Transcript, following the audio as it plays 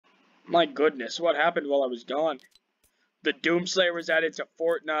My goodness, what happened while I was gone? The Doomslayer was added to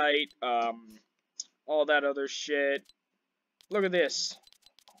Fortnite, all that other shit. Look at this.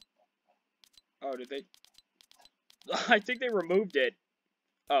 Oh, did they? I think they removed it.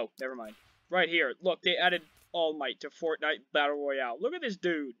 Oh, never mind. Right here. Look, they added All Might to Fortnite Battle Royale. Look at this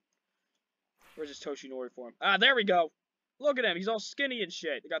dude. Where's his Toshinori form? Ah, there we go. Look at him. He's all skinny and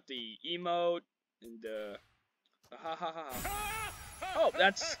shit. They got the emote and the ha ha ha. Oh,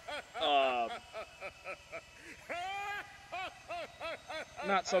 that's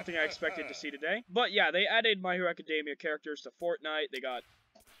not something I expected to see today. But yeah, they added My Hero Academia characters to Fortnite. They got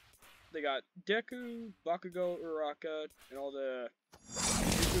Deku, Bakugo, Uraraka, and all the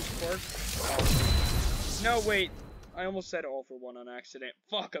quirks. Oh. No, wait. I almost said all for one on accident.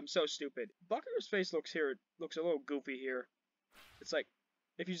 Fuck, I'm so stupid. Bakugo's face looks a little goofy here. It's like,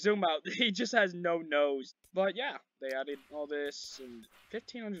 if you zoom out, he just has no nose. But yeah, they added all this and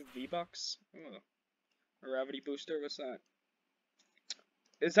 1,500 V-Bucks. Oh, a gravity booster, what's that?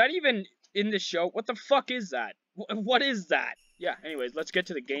 Is that even in the show? What the fuck is that? What is that? Yeah, anyways, let's get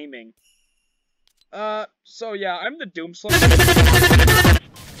to the gaming. So yeah, I'm the Doomslayer.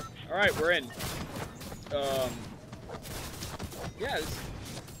 Alright, we're in. Yeah, it's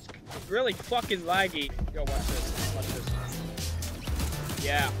really fucking laggy. Yo, watch this. Watch this.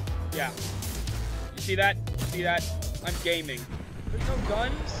 Yeah. You see that? See that? I'm gaming. There's no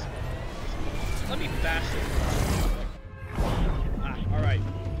guns? Let me bash it. Ah, alright.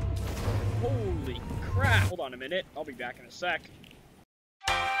 Holy crap. Hold on a minute. I'll be back in a sec.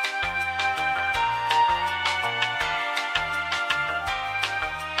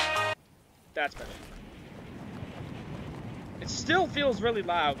 That's better. It still feels really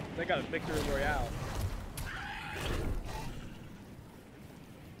loud. They got a Victory Royale.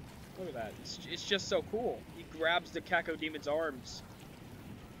 Look at that. It's just so cool. He grabs the Kako Demon's arms.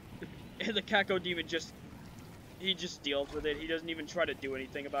 And the Kako Demon just deals with it. He doesn't even try to do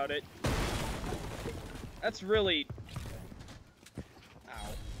anything about it. That's really...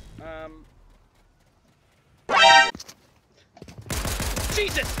 Ow.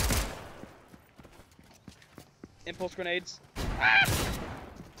 Jesus! Impulse grenades. Ah!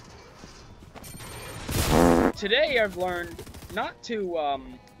 Today I've learned not to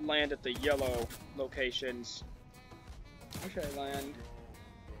land at the yellow locations. Where should I land?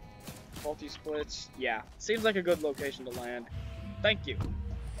 Faulty splits. Yeah, seems like a good location to land. Thank you.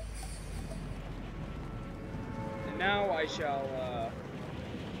 And now I shall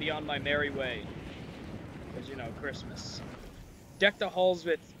be on my merry way. Because, you know, Christmas. Deck the halls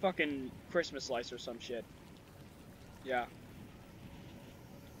with fucking Christmas lights or some shit. Yeah.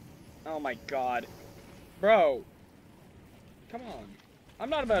 Oh my god. Bro. Come on. I'm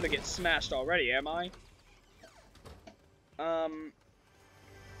not about to get smashed already, am I?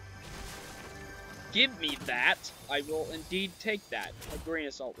 Give me that. I will indeed take that. A green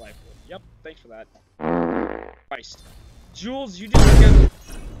assault rifle. Yep, thanks for that. Christ. Jules, you just get...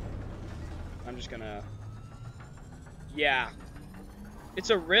 I'm just gonna... Yeah. It's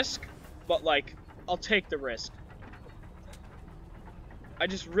a risk, but, like, I'll take the risk. I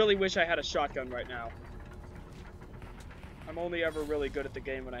just really wish I had a shotgun right now. I'm only ever really good at the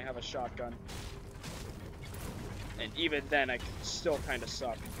game when I have a shotgun. And even then, I still kind of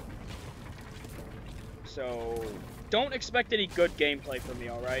suck. So, don't expect any good gameplay from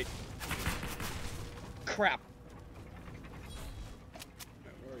me, alright? Crap.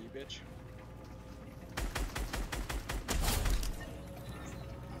 Where are you, bitch?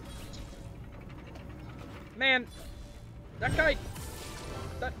 Man, that guy...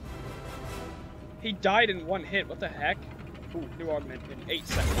 He died in one hit, what the heck? Ooh, new augment in 8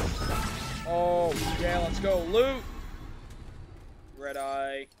 seconds. Oh, yeah, let's go. Loot! Red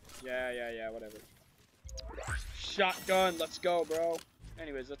eye. Yeah, whatever. Shotgun, let's go, bro.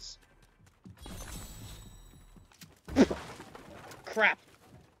 Anyways, let's... Crap!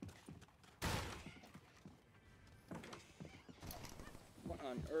 What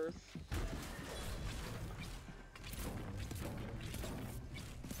on earth?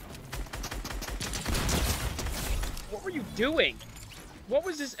 What were you doing? What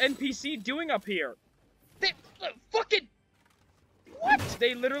was this NPC doing up here? They fucking... What?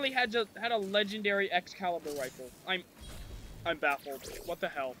 They literally had a legendary Excalibur rifle. I'm baffled. What the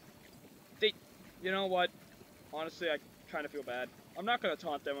hell? You know what? Honestly, I kind of feel bad. I'm not gonna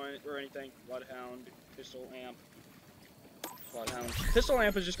taunt them or anything. Bloodhound, pistol amp. Bloodhound. Pistol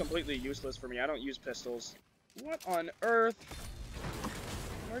amp is just completely useless for me. I don't use pistols. What on earth?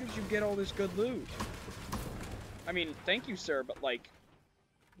 Where did you get all this good loot? I mean, thank you, sir, but, like,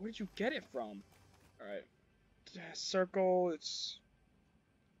 where did you get it from? Alright. Circle, it's...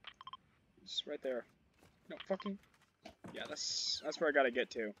 It's right there. No, fucking... Yeah, that's where I gotta get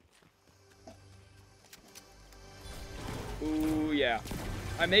to. Ooh, yeah.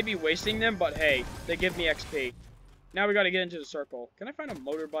 I may be wasting them, but hey, they give me XP. Now we gotta get into the circle. Can I find a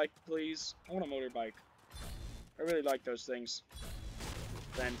motorbike, please? I want a motorbike. I really like those things.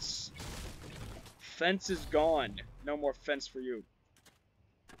 Fence. Fence is gone. No more fence for you.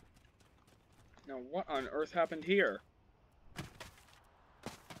 Now, what on earth happened here?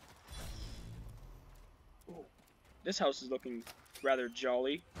 Ooh. This house is looking rather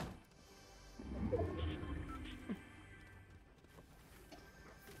jolly.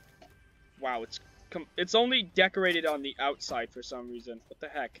 Wow, it's only decorated on the outside for some reason. What the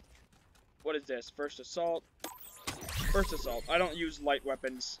heck? What is this? First assault? First assault. I don't use light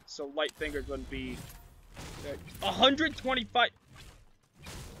weapons, so light fingers wouldn't be... 125...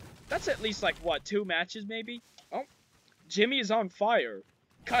 That's at least, like, what, 2 matches, maybe? Oh, Jimmy is on fire.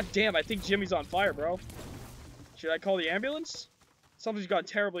 God damn, I think Jimmy's on fire, bro. Should I call the ambulance? Something's gone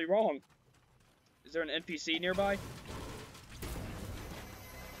terribly wrong. Is there an NPC nearby?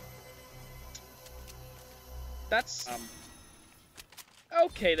 That's,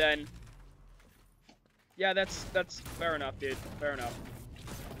 okay, then. Yeah, that's fair enough, dude. Fair enough.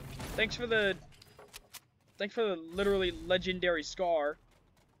 Thanks for the literally legendary scar.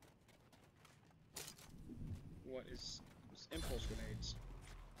 What is impulse grenades?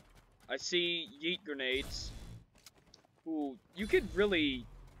 I see yeet grenades. Ooh, you could really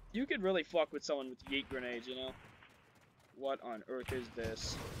fuck with someone with yeet grenades, you know? What on earth is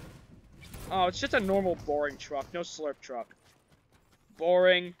this? Oh, it's just a normal boring truck, no slurp truck.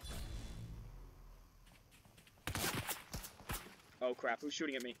 Boring. Oh crap, who's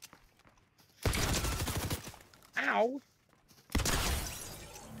shooting at me? Ow!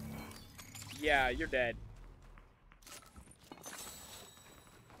 Yeah, you're dead.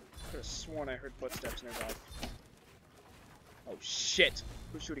 Could have sworn I heard footsteps nearby. Oh shit!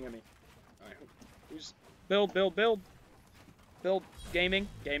 Who's shooting at me? Alright, who's... Build! Gaming.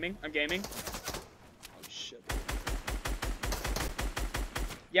 I'm gaming. Oh shit.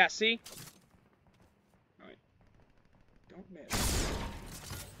 Yeah, see? Alright. Don't miss.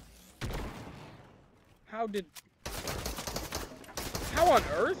 How on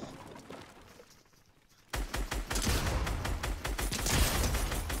earth?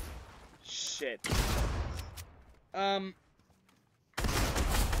 Shit.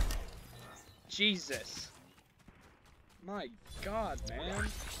 Jesus. My god, man.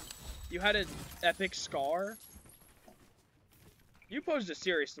 You had an epic scar? You posed a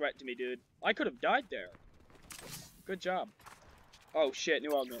serious threat to me, dude. I could have died there. Good job. Oh shit,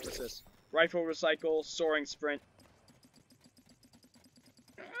 new augment. What's this? Rifle recycle, soaring sprint.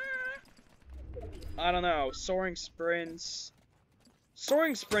 I don't know. Soaring sprints.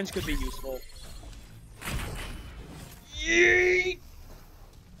 Soaring sprints could be useful. Yeet!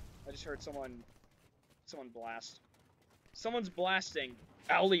 I just heard someone blast. Someone's blasting.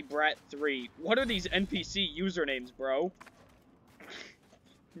 Owly Brat 3. What are these NPC usernames, bro?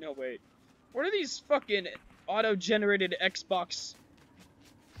 No, wait. What are these fucking auto-generated Xbox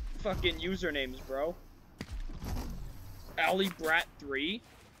fucking usernames, bro? Owly Brat 3?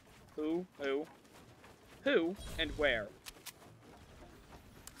 Who, and where?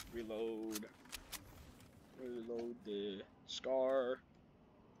 Reload. Reload the scar.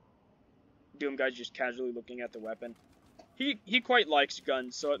 Doom guy's just casually looking at the weapon. He quite likes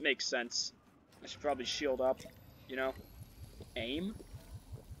guns, so it makes sense. I should probably shield up, you know? Aim?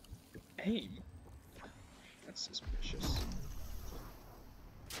 Aim? That's suspicious.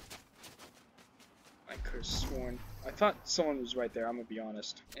 I could have sworn. I thought someone was right there, I'm gonna be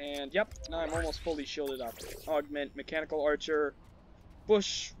honest. And yep, now I'm almost fully shielded up. Augment, mechanical archer,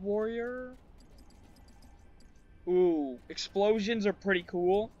 bush warrior? Ooh, explosions are pretty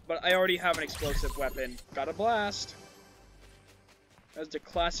cool, but I already have an explosive weapon. Got a blast. As the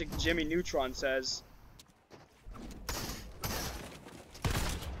classic Jimmy Neutron says.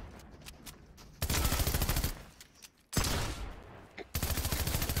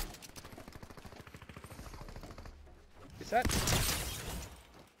 Is that...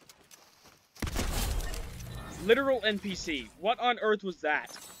 Literal NPC. What on earth was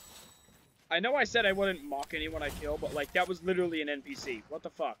that? I know I said I wouldn't mock anyone I kill, but like, that was literally an NPC. What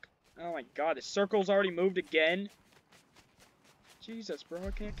the fuck? Oh my god, the circle's already moved again? Jesus, bro,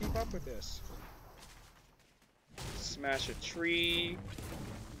 I can't keep up with this. Smash a tree.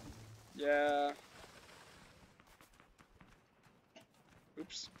 Yeah.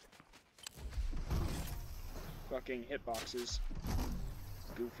 Oops. Fucking hitboxes.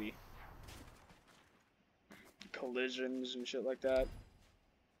 Goofy. Collisions and shit like that.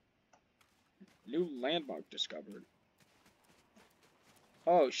 New landmark discovered.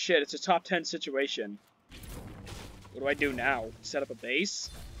 Oh shit, it's a top 10 situation. What do I do now? Set up a base?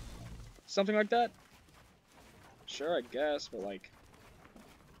 Something like that? Sure, I guess, but like...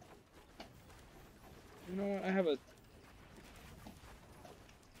 You know what, I have a...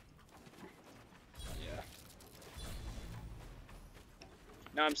 Yeah.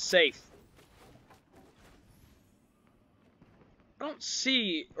 Now I'm safe. I don't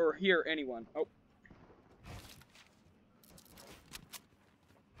see or hear anyone. Oh.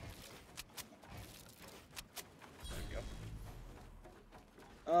 There we go.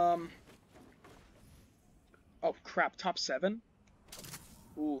 Oh crap, top 7?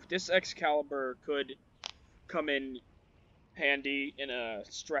 Ooh, this Excalibur could come in handy in a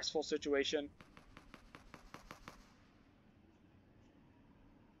stressful situation.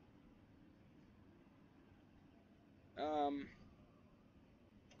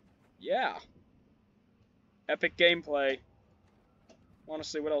 Yeah. Epic gameplay.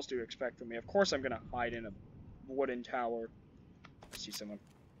 Honestly, what else do you expect from me? Of course I'm gonna hide in a wooden tower. I see someone.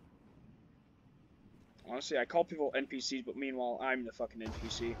 Honestly, I call people NPCs, but meanwhile, I'm the fucking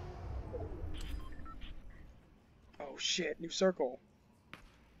NPC. Oh shit, new circle.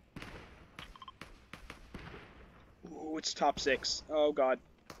 Ooh, it's top 6. Oh god.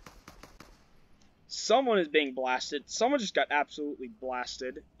 Someone is being blasted. Someone just got absolutely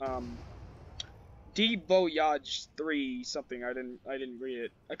blasted. D Voyage 3 something. I didn't read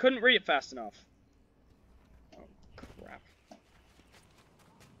it. I couldn't read it fast enough. Oh crap.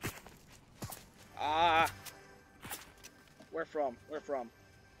 Ah. Where from? Where from?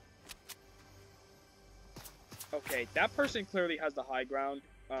 Okay, that person clearly has the high ground.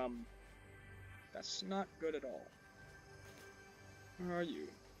 That's not good at all. Where are you?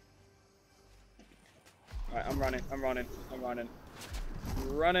 Alright, I'm running. I'm running. I'm running.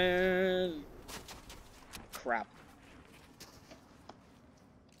 Running. Crap.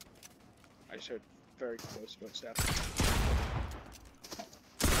 I just heard very close footsteps.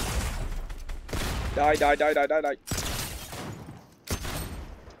 Die, die, die, die, die, die.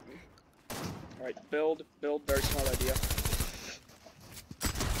 Alright, build, very smart idea.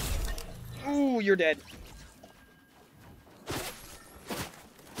 Ooh, you're dead.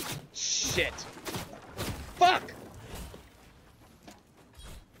 Shit. Fuck!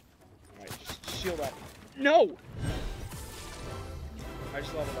 Alright, just shield up. No! I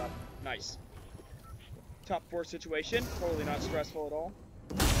just leveled up. Nice. Top 4 situation, totally not stressful at all.